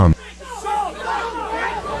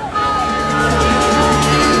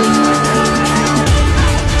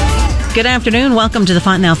Good afternoon. Welcome to the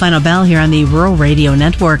Fontanelle Final Bell here on the Rural Radio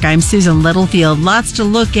Network. I'm Susan Littlefield. Lots to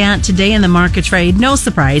look at today in the market trade. No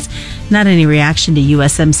surprise, not any reaction to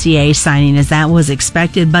USMCA signing as that was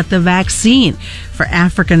expected, but the vaccine for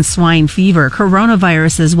African swine fever,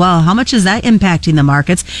 coronavirus as well. How much is that impacting the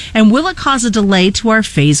markets? And will it cause a delay to our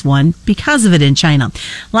phase one because of it in China?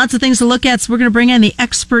 Lots of things to look at. So we're going to bring in the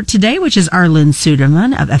expert today, which is Arlan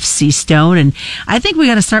Suderman of FC Stone. And I think we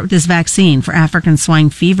got to start with this vaccine for African swine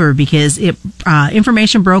fever because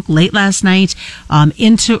information broke late last night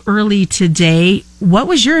into early today. What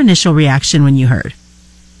was your initial reaction when you heard?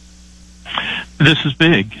 This is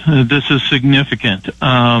big. This is significant.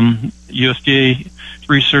 USDA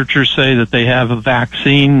researchers say that they have a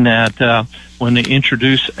vaccine that when they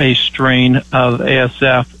introduce a strain of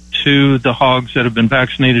ASF to the hogs that have been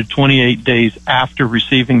vaccinated 28 days after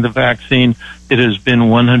receiving the vaccine, it has been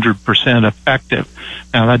 100% effective.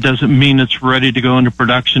 Now, that doesn't mean it's ready to go into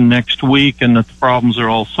production next week and that the problems are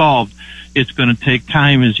all solved. It's going to take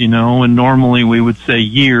time, as you know, and normally we would say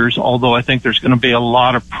years, although I think there's going to be a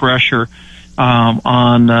lot of pressure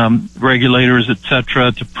on regulators, et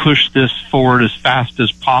cetera, to push this forward as fast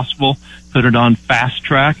as possible, put it on fast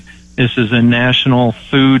track. This is a national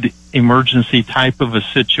food emergency type of a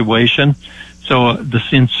situation. So the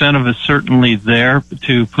incentive is certainly there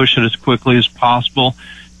to push it as quickly as possible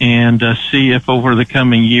and see if over the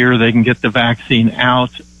coming year they can get the vaccine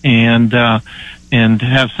out and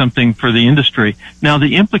have something for the industry. Now,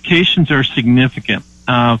 the implications are significant.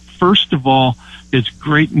 First of all, it's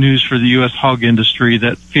great news for the U.S. hog industry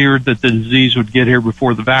that feared that the disease would get here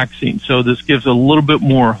before the vaccine. So this gives a little bit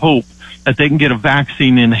more hope that they can get a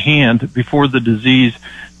vaccine in hand before the disease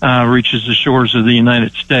reaches the shores of the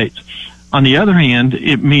United States. On the other hand,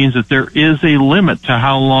 it means that there is a limit to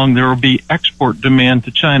how long there will be export demand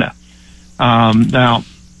to China. Now,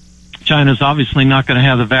 China's obviously not going to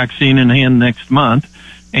have the vaccine in hand next month,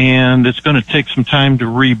 and it's going to take some time to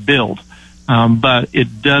rebuild. But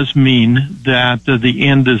it does mean that the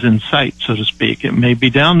end is in sight, so to speak. It may be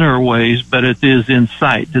down there a ways, but it is in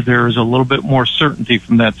sight. There is a little bit more certainty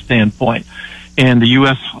from that standpoint. And the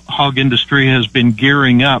U.S. hog industry has been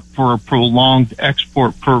gearing up for a prolonged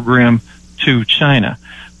export program to China.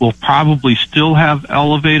 We'll probably still have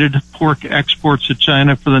elevated pork exports to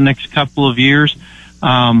China for the next couple of years,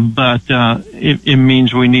 but it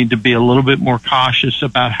means we need to be a little bit more cautious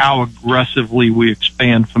about how aggressively we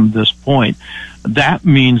expand from this point. That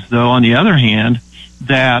means, though, on the other hand,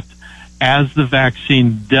 that as the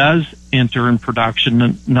vaccine does enter in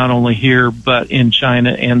production, not only here but in China,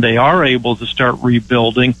 and they are able to start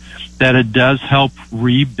rebuilding, that it does help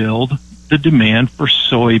rebuild the demand for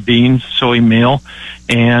soybeans, soy meal,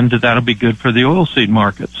 and that'll be good for the oilseed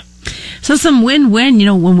markets. So some win-win. You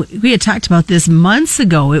know, when we had talked about this months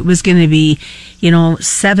ago, it was going to be,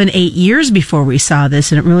 7-8 years before we saw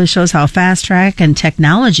this, and it really shows how fast track and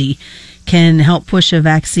technology can help push a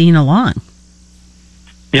vaccine along.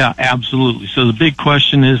 Yeah, absolutely. So the big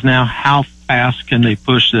question is now, how fast can they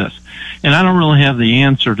push this? And I don't really have the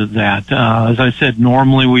answer to that. As I said,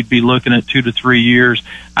 normally we'd be looking at 2 to 3 years.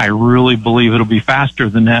 I really believe it'll be faster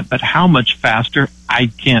than that, but how much faster, I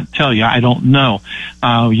can't tell you. I don't know.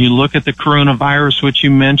 You look at the coronavirus, which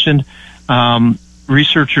you mentioned,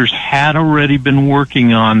 researchers had already been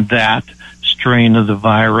working on that strain of the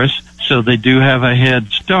virus, so they do have a head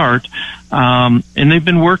start. And they've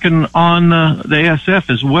been working on the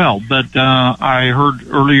ASF as well. But I heard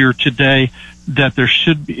earlier today that there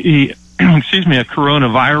should be, a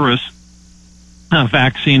coronavirus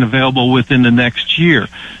vaccine available within the next year.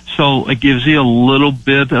 So it gives you a little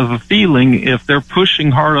bit of a feeling if they're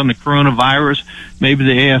pushing hard on the coronavirus, maybe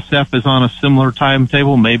the ASF is on a similar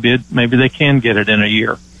timetable. Maybe they can get it in a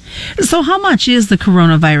year. So how much is the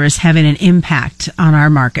coronavirus having an impact on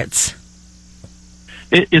our markets?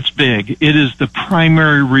 It's big. It is the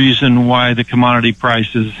primary reason why the commodity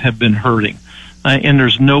prices have been hurting. And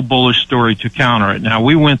there's no bullish story to counter it. Now,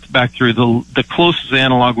 we went back through the closest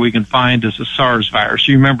analog we can find is the SARS virus.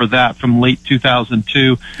 You remember that from late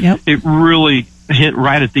 2002? Yep. It really hit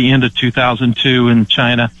right at the end of 2002 in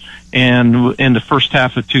China and in the first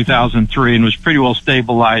half of 2003 and was pretty well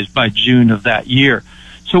stabilized by June of that year.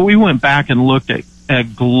 So we went back and looked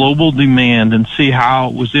at global demand and see how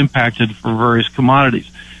it was impacted for various commodities.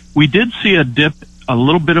 We did see a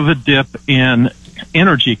little bit of a dip in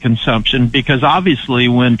energy consumption because obviously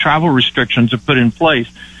when travel restrictions are put in place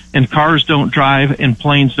and cars don't drive and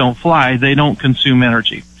planes don't fly, they don't consume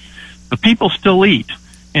energy. But people still eat.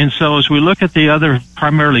 And so as we look at the other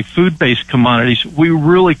primarily food-based commodities, we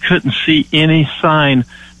really couldn't see any sign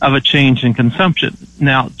of a change in consumption.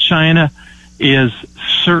 Now, China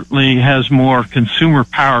certainly has more consumer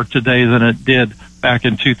power today than it did back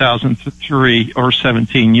in 2003 or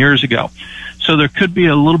 17 years ago. So there could be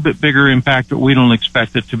a little bit bigger impact, but we don't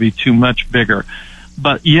expect it to be too much bigger.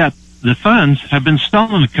 But yet the funds have been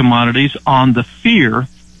selling the commodities on the fear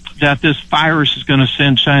that this virus is going to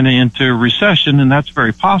send China into a recession, and that's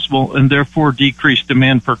very possible, and therefore decrease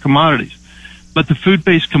demand for commodities. But the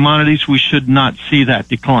food-based commodities, we should not see that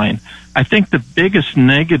decline. I think the biggest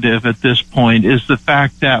negative at this point is the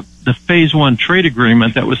fact that the Phase 1 trade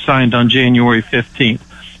agreement that was signed on January 15th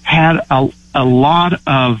had a lot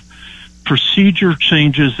of procedure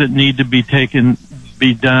changes that need to be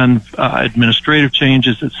done, administrative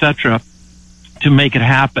changes, etc., to make it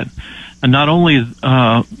happen. And not only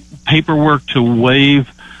paperwork to waive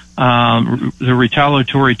the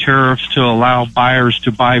retaliatory tariffs to allow buyers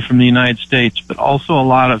to buy from the United States, but also a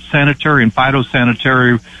lot of sanitary and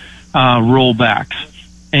phytosanitary rollbacks.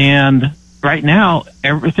 And right now,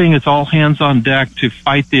 everything is all hands on deck to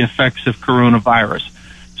fight the effects of coronavirus.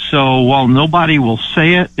 So while nobody will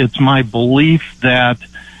say it, it's my belief that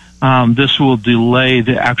this will delay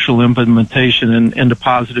the actual implementation and the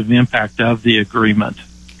positive impact of the agreement.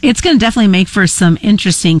 It's going to definitely make for some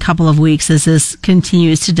interesting couple of weeks as this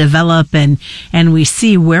continues to develop and we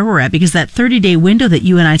see where we're at, because that 30-day window that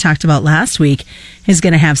you and I talked about last week is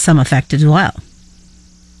going to have some effect as well.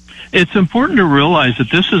 It's important to realize that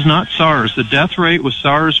this is not SARS. The death rate with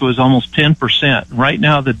SARS was almost 10%. Right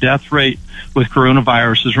now, the death rate with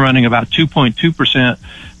coronavirus is running about 2.2%,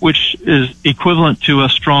 which is equivalent to a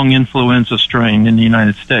strong influenza strain in the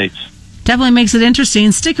United States. Definitely makes it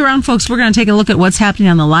interesting. Stick around, folks. We're going to take a look at what's happening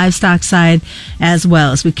on the livestock side as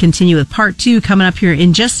well as we continue with part 2 coming up here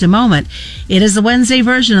in just a moment. It is the Wednesday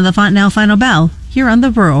version of the Fontanelle Final Bell here on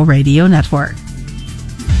the Rural Radio Network.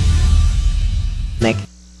 Nick.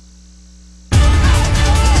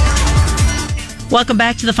 Welcome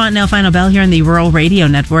back to the Fontanelle Final Bell here on the Rural Radio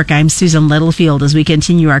Network. I'm Susan Littlefield as we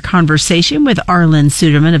continue our conversation with Arlan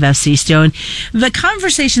Suderman of FC Stone. The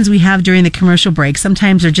conversations we have during the commercial break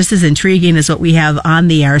sometimes are just as intriguing as what we have on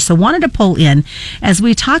the air. So wanted to pull in as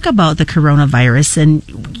we talk about the coronavirus,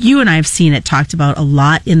 and you and I have seen it talked about a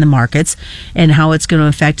lot in the markets and how it's going to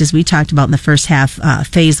affect, as we talked about in the first half,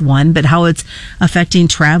 Phase 1, but how it's affecting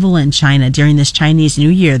travel in China during this Chinese New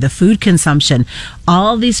Year, the food consumption,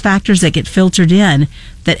 all of these factors that get filtered in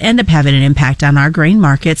that end up having an impact on our grain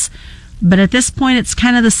markets. But at this point, it's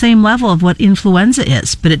kind of the same level of what influenza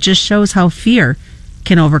is, but it just shows how fear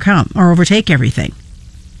can overcome or overtake everything.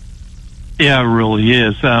 Yeah, it really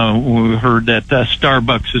is. We heard that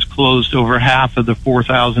Starbucks has closed over half of the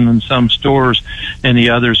 4,000 and some stores, and the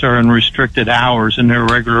others are in restricted hours, and they're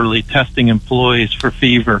regularly testing employees for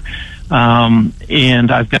fever.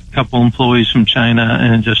 And I've got a couple employees from China,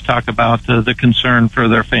 and just talk about the concern for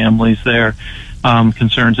their families there,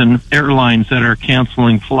 concerns, and airlines that are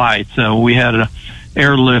canceling flights. We had an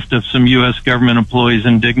airlift of some U.S. government employees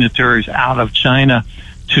and dignitaries out of China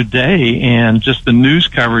today, and just the news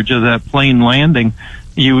coverage of that plane landing,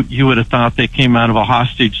 you would have thought they came out of a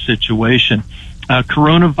hostage situation.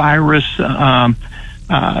 Coronavirus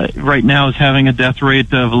right now is having a death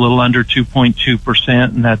rate of a little under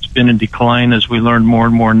 2.2%, and that's been in decline as we learn more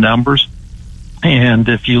and more numbers. And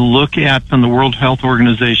if you look at from the World Health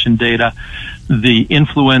Organization data, the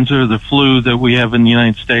influenza, the flu that we have in the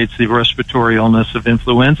United States, the respiratory illness of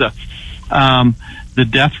influenza, the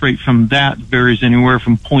death rate from that varies anywhere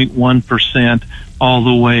from 0.1% all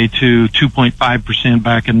the way to 2.5%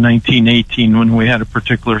 back in 1918 when we had a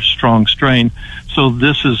particular strong strain. So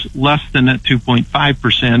this is less than that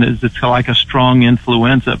 2.5%. It's like a strong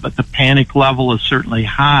influenza, but the panic level is certainly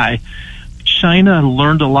high. China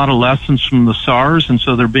learned a lot of lessons from the SARS, and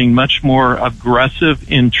so they're being much more aggressive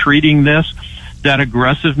in treating this. That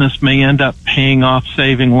aggressiveness may end up paying off,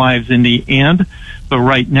 saving lives in the end, but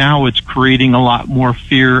right now it's creating a lot more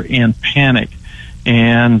fear and panic.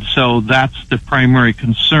 And so that's the primary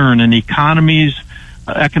concern. And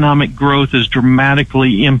economic growth is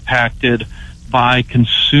dramatically impacted by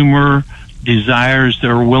consumer desires,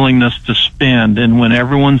 their willingness to spend. And when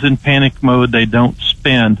everyone's in panic mode, they don't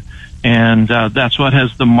spend. And that's what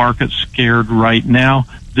has the market scared right now.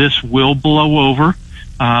 This will blow over.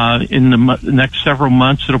 In the next several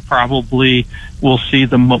months, we'll see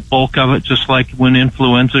the bulk of it, just like when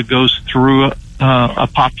influenza goes through a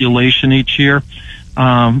population each year.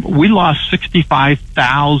 We lost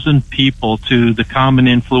 65,000 people to the common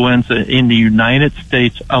influenza in the United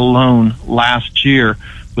States alone last year,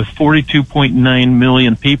 with 42.9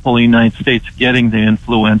 million people in the United States getting the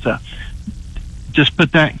influenza. Just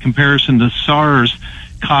put that in comparison to SARS,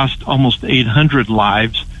 cost almost 800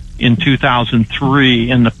 lives, in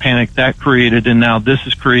 2003 and the panic that created, and now this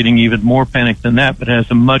is creating even more panic than that, but has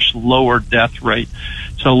a much lower death rate.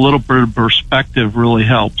 So a little bit of perspective really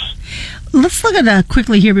helps. Let's look at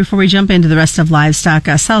quickly here before we jump into the rest of livestock.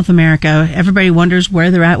 South America, everybody wonders where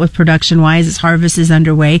they're at with production-wise as harvest is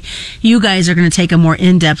underway. You guys are going to take a more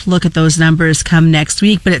in-depth look at those numbers come next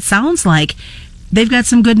week, but it sounds like they've got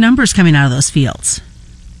some good numbers coming out of those fields.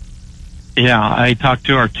 Yeah, I talked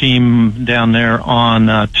to our team down there on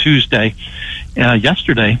yesterday,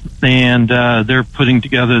 and they're putting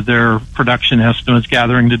together their production estimates,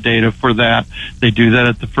 gathering the data for that. They do that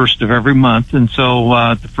at the first of every month, and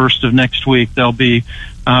so the first of next week they'll be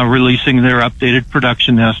releasing their updated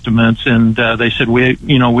production estimates. And they said, we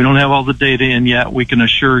don't have all the data in yet. We can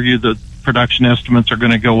assure you that production estimates are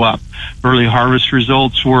going to go up. Early harvest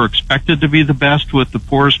results were expected to be the best, with the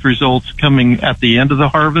poorest results coming at the end of the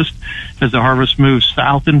harvest as the harvest moves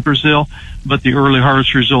south in Brazil, but the early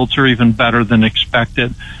harvest results are even better than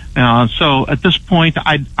expected. So at this point,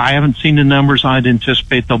 I haven't seen the numbers. I'd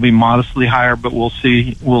anticipate they'll be modestly higher, but we'll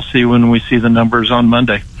see when we see the numbers on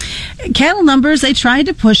Monday. Cattle numbers, they tried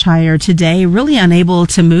to push higher today, really unable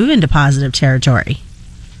to move into positive territory.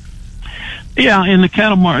 Yeah, in the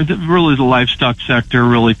cattle market, really the livestock sector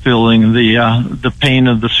really feeling the pain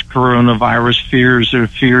of this coronavirus fears, or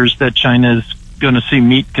fears that China is going to see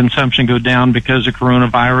meat consumption go down because of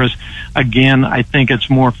coronavirus. Again, I think it's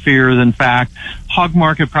more fear than fact. Hog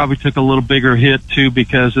market probably took a little bigger hit too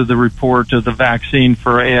because of the report of the vaccine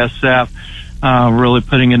for ASF, really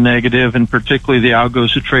putting a negative, and particularly the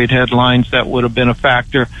algos of trade headlines, that would have been a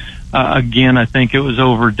factor. Again, I think it was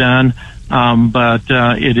overdone. But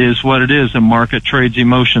it is what it is. The market trades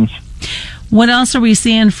emotions. What else are we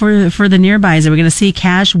seeing for the nearbys? Are we going to see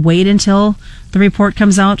cash wait until the report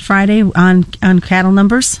comes out Friday on cattle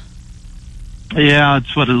numbers? Yeah,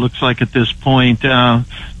 it's what it looks like at this point.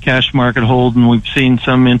 Cash market hold, and we've seen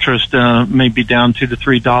some interest, maybe down $2 to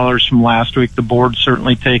 $3 from last week. The board's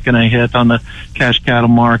certainly taken a hit on the cash cattle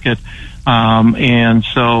market. And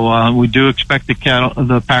so we do expect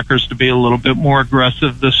the packers to be a little bit more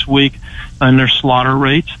aggressive this week in their slaughter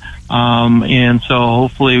rates. And so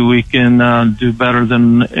hopefully we can do better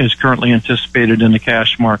than is currently anticipated in the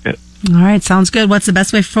cash market. All right, sounds good. What's the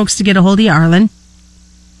best way for folks to get a hold of you, Arlan?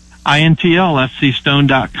 INTL,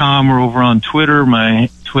 FCStone.com, or over on Twitter. My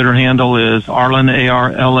Twitter handle is Arlan,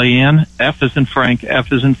 ARLAN, F as in Frank,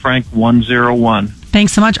 101.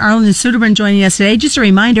 Thanks so much, Arlan and Suderman, joining us today. Just a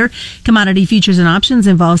reminder, commodity futures and options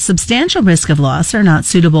involve substantial risk of loss, are not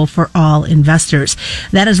suitable for all investors.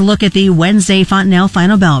 That is a look at the Wednesday Fontanelle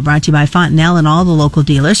Final Bell, brought to you by Fontanelle and all the local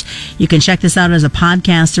dealers. You can check this out as a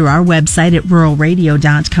podcast through our website at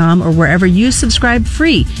ruralradio.com or wherever you subscribe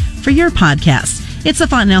free for your podcast. It's the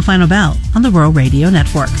Fontanelle Final Bell on the Rural Radio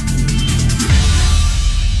Network.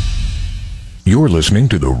 You're listening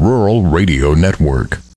to the Rural Radio Network.